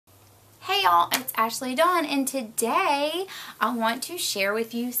Hey y'all, it's Ashleydawn, and today I want to share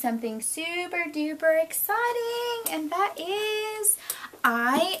with you something super duper exciting, and that is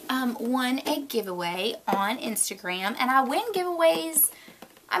I won a giveaway on Instagram, and I win giveaways.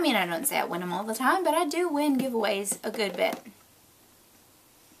 I mean, I don't say I win them all the time, but I do win giveaways a good bit.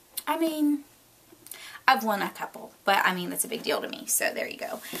 I mean, I've won a couple, but I mean, that's a big deal to me, so there you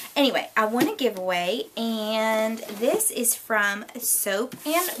go. Anyway, I won a giveaway, and this is from Soap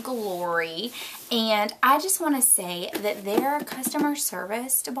and Glory, and I just want to say that their customer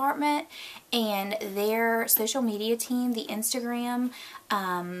service department and their social media team, the Instagram,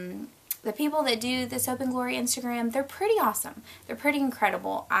 the people that do the Soap and Glory Instagram, they're pretty awesome. They're pretty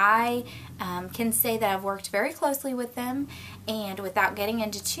incredible. I can say that I've worked very closely with them, and without getting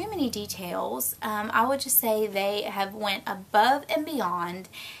into too many details, I would just say they have went above and beyond,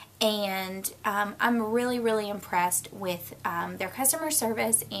 and I'm really, really impressed with their customer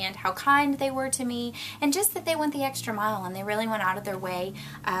service and how kind they were to me, and just that they went the extra mile and they really went out of their way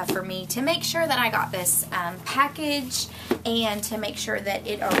for me to make sure that I got this package and to make sure that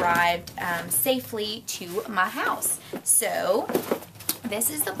it arrived safely to my house. So this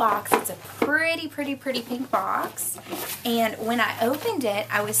is the box. It's a pretty pink box, and when I opened it,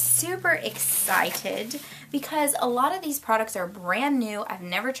 I was super excited because a lot of these products are brand new. I've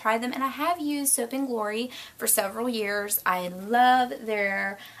never tried them, and I have used Soap and Glory for several years. I love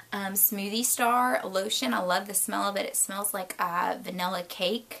their Smoothie Star lotion. I love the smell of it. It smells like vanilla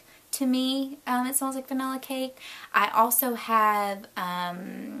cake to me. It smells like vanilla cake. I also have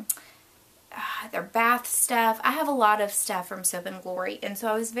their bath stuff. I have a lot of stuff from Soap and Glory, and so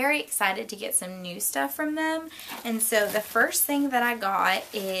I was very excited to get some new stuff from them. And so the first thing that I got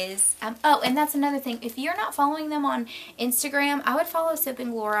is oh, and that's another thing, if you're not following them on Instagram, I would follow Soap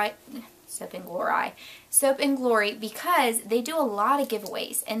and Glory because they do a lot of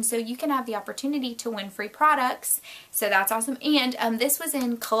giveaways, and so you can have the opportunity to win free products. So that's awesome. And this was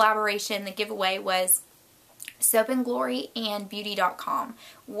in collaboration. The giveaway was Soap and Glory and Beauty.com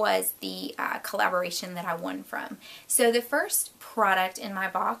was the collaboration that I won from. So the first product in my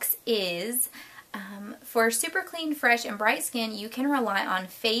box is for super clean, fresh, and bright skin, you can rely on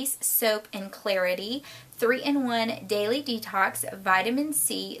Face Soap and Clarity 3-in-1 Daily Detox Vitamin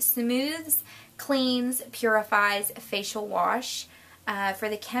C Smooths, Cleans, Purifies Facial Wash. For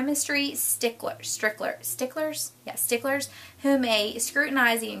the chemistry sticklers who may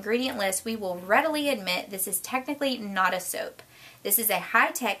scrutinize the ingredient list, we will readily admit this is technically not a soap. This is a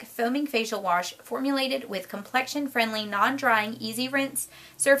high-tech foaming facial wash formulated with complexion-friendly, non-drying, easy rinse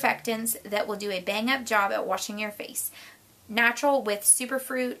surfactants that will do a bang-up job at washing your face. Natural with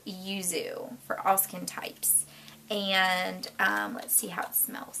superfruit yuzu for all skin types. And let's see how it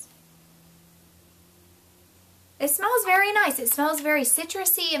smells. It smells very nice. It smells very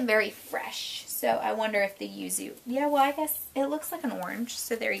citrusy and very fresh. So I wonder if the yuzu, yeah, well, I guess it looks like an orange.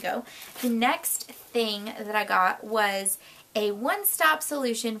 So there you go. The next thing that I got was a one-stop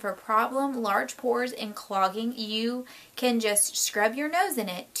solution for problem large pores and clogging. You can just scrub your nose in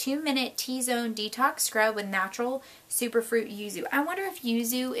it. 2-minute T-zone detox scrub with natural superfruit yuzu. I wonder if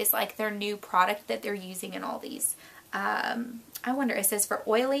yuzu is like their new product that they're using in all these. I wonder. It says for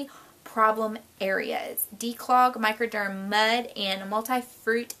oily problem areas, declog, microderm, mud, and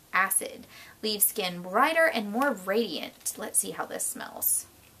multi-fruit acid. Leave skin brighter and more radiant. Let's see how this smells.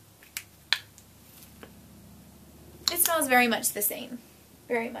 It smells very much the same.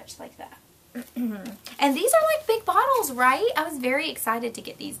 Very much like that. And these are like big bottles, right? I was very excited to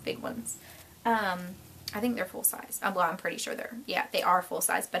get these big ones. I think they're full size. Well, I'm pretty sure they are full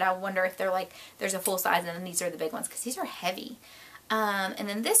size, but I wonder if they're like, there's a full size and then these are the big ones, because these are heavy. And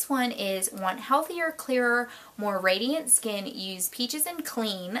then this one is want healthier, clearer, more radiant skin. Use Peaches and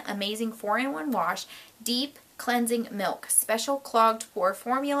Clean, amazing 4-in-1 wash, deep cleansing milk, special clogged pore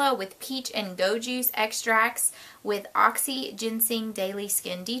formula with peach and go juice extracts with oxy ginseng daily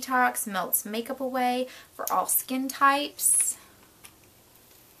skin detox, melts makeup away for all skin types.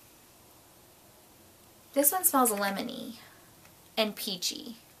 This one smells lemony and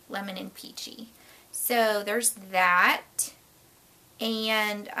peachy, lemon and peachy. So there's that.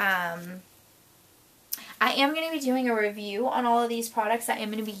 And I am going to be doing a review on all of these products. I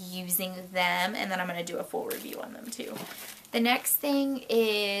am going to be using them, and then I'm going to do a full review on them too. The next thing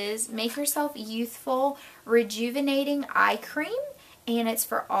is Make Yourself Youthful Rejuvenating Eye Cream, and it's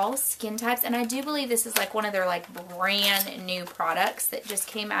for all skin types. And I do believe this is like one of their like brand new products that just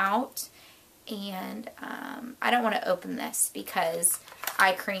came out. And I don't want to open this because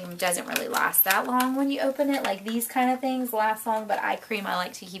eye cream doesn't really last that long when you open it. Like these kind of things last long, but eye cream I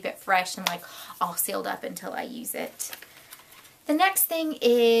like to keep it fresh and like all sealed up until I use it. The next thing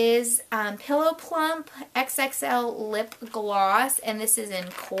is Pillow Plump XXL Lip Gloss, and this is in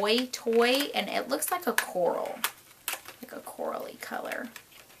Koi Toy, and it looks like a coral, like a corally color.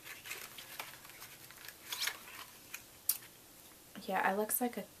 Yeah, it looks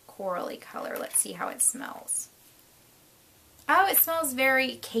like a corally color. Let's see how it smells. Oh, it smells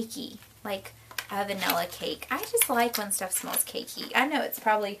very cakey, like a vanilla cake. I just like when stuff smells cakey. I know it's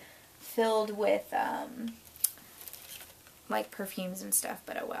probably filled with like perfumes and stuff,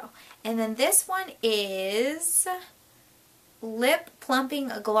 but oh well. And then this one is Lip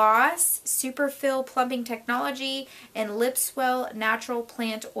Plumping Gloss, Superfill Plumping Technology, and Lip Swell Natural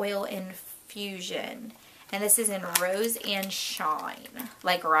Plant Oil Infusion. And this is in Rose and Shine.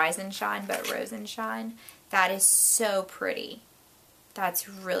 Like Rise and Shine, but Rose and Shine. That is so pretty. That's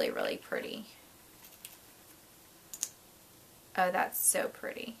really, really pretty. Oh, that's so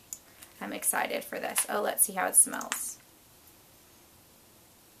pretty. I'm excited for this. Oh, let's see how it smells.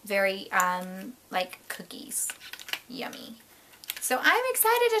 Very, like cookies. Yummy. So I'm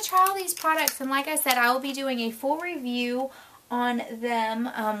excited to try all these products, and like I said, I will be doing a full review on them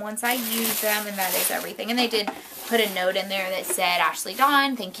once I use them, and that is everything. And they did put a note in there that said,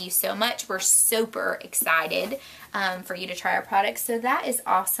 Ashleydawn, thank you so much. We're super excited for you to try our products. So that is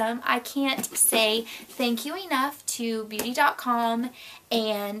awesome. I can't say thank you enough to Beauty.com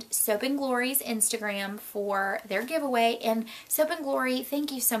and Soap and Glory's Instagram for their giveaway. And Soap and Glory,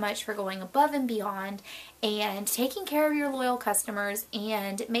 thank you so much for going above and beyond and taking care of your loyal customers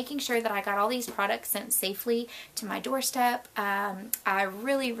and making sure that I got all these products sent safely to my doorstep. I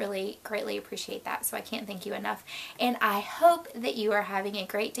really, really greatly appreciate that, so I can't thank you enough. And I hope that you are having a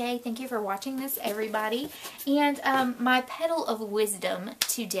great day. Thank you for watching this, everybody. And my petal of wisdom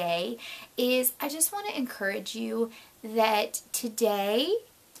today is I just want to encourage you that today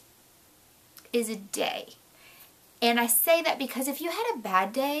is a day. And I say that because if you had a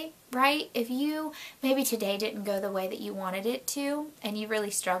bad day, right? If you, maybe today didn't go the way that you wanted it to, and you really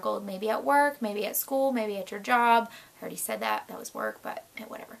struggled, maybe at work, maybe at school, maybe at your job. I already said that. That was work, but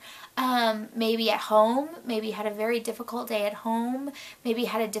whatever. Maybe at home. Maybe you had a very difficult day at home. Maybe you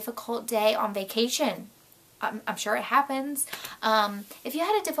had a difficult day on vacation. I'm sure it happens. If you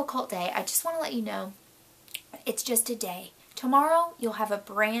had a difficult day, I just want to let you know it's just a day. Tomorrow, you'll have a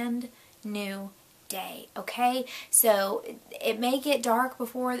brand new day, okay? So it may get dark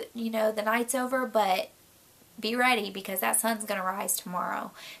before, you know, the night's over, but be ready because that sun's going to rise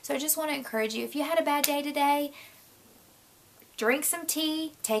tomorrow. So I just want to encourage you, if you had a bad day today, drink some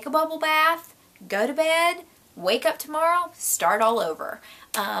tea, take a bubble bath, go to bed, wake up tomorrow, start all over.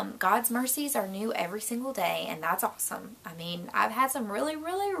 God's mercies are new every single day, and that's awesome. I mean, I've had some really,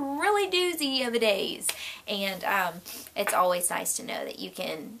 really, really doozy of a days, and it's always nice to know that you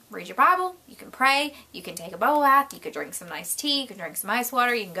can read your Bible, you can pray, you can take a bubble bath, you can drink some nice tea, you can drink some ice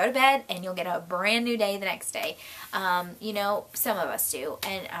water, you can go to bed, and you'll get a brand new day the next day. You know, some of us do,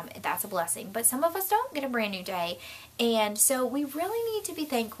 and that's a blessing, but some of us don't get a brand new day. And so we really need to be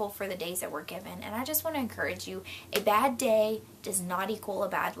thankful for the days that we're given. And I just want to encourage you, a bad day does not equal a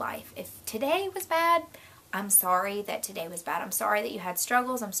bad life. If today was bad, I'm sorry that today was bad. I'm sorry that you had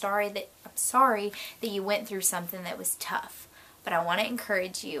struggles. I'm sorry that you went through something that was tough. But I want to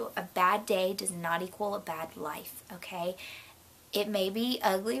encourage you, a bad day does not equal a bad life, okay? It may be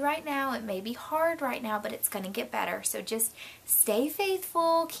ugly right now, it may be hard right now, but it's going to get better. So just stay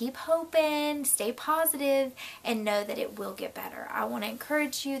faithful, keep hoping, stay positive, and know that it will get better. I want to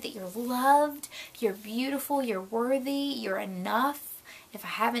encourage you that you're loved, you're beautiful, you're worthy, you're enough. If I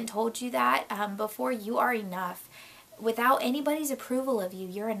haven't told you that before, you are enough. Without anybody's approval of you,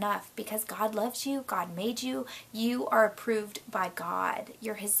 you're enough because God loves you, God made you, you are approved by God.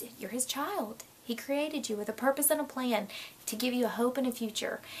 You're His child. He created you with a purpose and a plan to give you a hope and a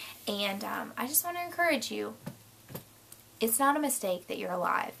future. And I just want to encourage you, it's not a mistake that you're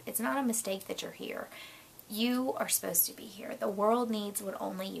alive. It's not a mistake that you're here. You are supposed to be here. The world needs what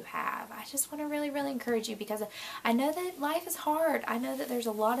only you have. I just want to really, really encourage you because I know that life is hard. I know that there's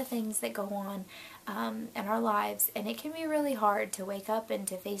a lot of things that go on in our lives, and it can be really hard to wake up and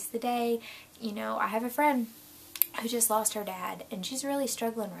to face the day. You know, I have a friend who just lost her dad, and she's really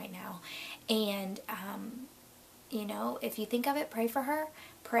struggling right now. And, you know, if you think of it, pray for her.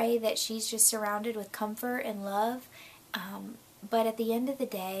 Pray that she's just surrounded with comfort and love. But at the end of the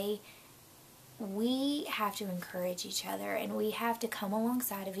day, we have to encourage each other, and we have to come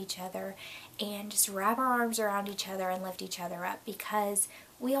alongside of each other and just wrap our arms around each other and lift each other up, because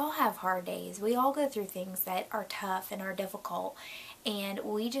we all have hard days. We all go through things that are tough and are difficult, and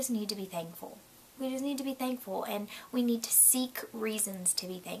we just need to be thankful. We just need to be thankful, and we need to seek reasons to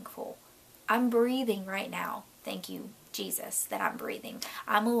be thankful. I'm breathing right now. Thank you, Jesus, that I'm breathing.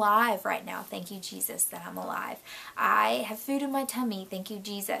 I'm alive right now. Thank you, Jesus, that I'm alive. I have food in my tummy. Thank you,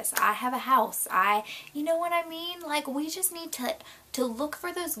 Jesus. I have a house. You know what I mean? Like, we just need to look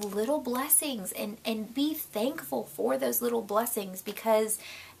for those little blessings and be thankful for those little blessings, because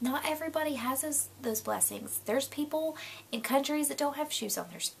not everybody has those blessings. There's people in countries that don't have shoes on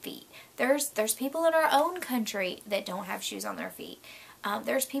their feet. There's people in our own country that don't have shoes on their feet.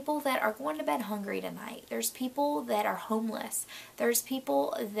 There's people that are going to bed hungry tonight. There's people that are homeless. There's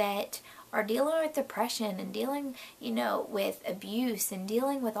people that are dealing with depression and dealing, with abuse and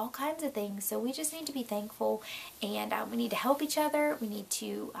dealing with all kinds of things. So we just need to be thankful, and we need to help each other. We need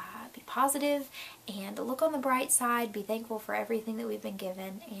to be positive and look on the bright side, be thankful for everything that we've been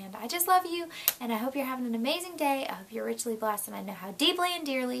given. And I just love you, and I hope you're having an amazing day. I hope you're richly blessed, and I know how deeply and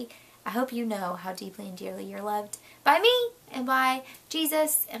dearly, I hope you know how deeply and dearly you're loved by me and by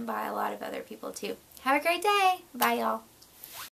Jesus and by a lot of other people too. Have a great day. Bye, y'all.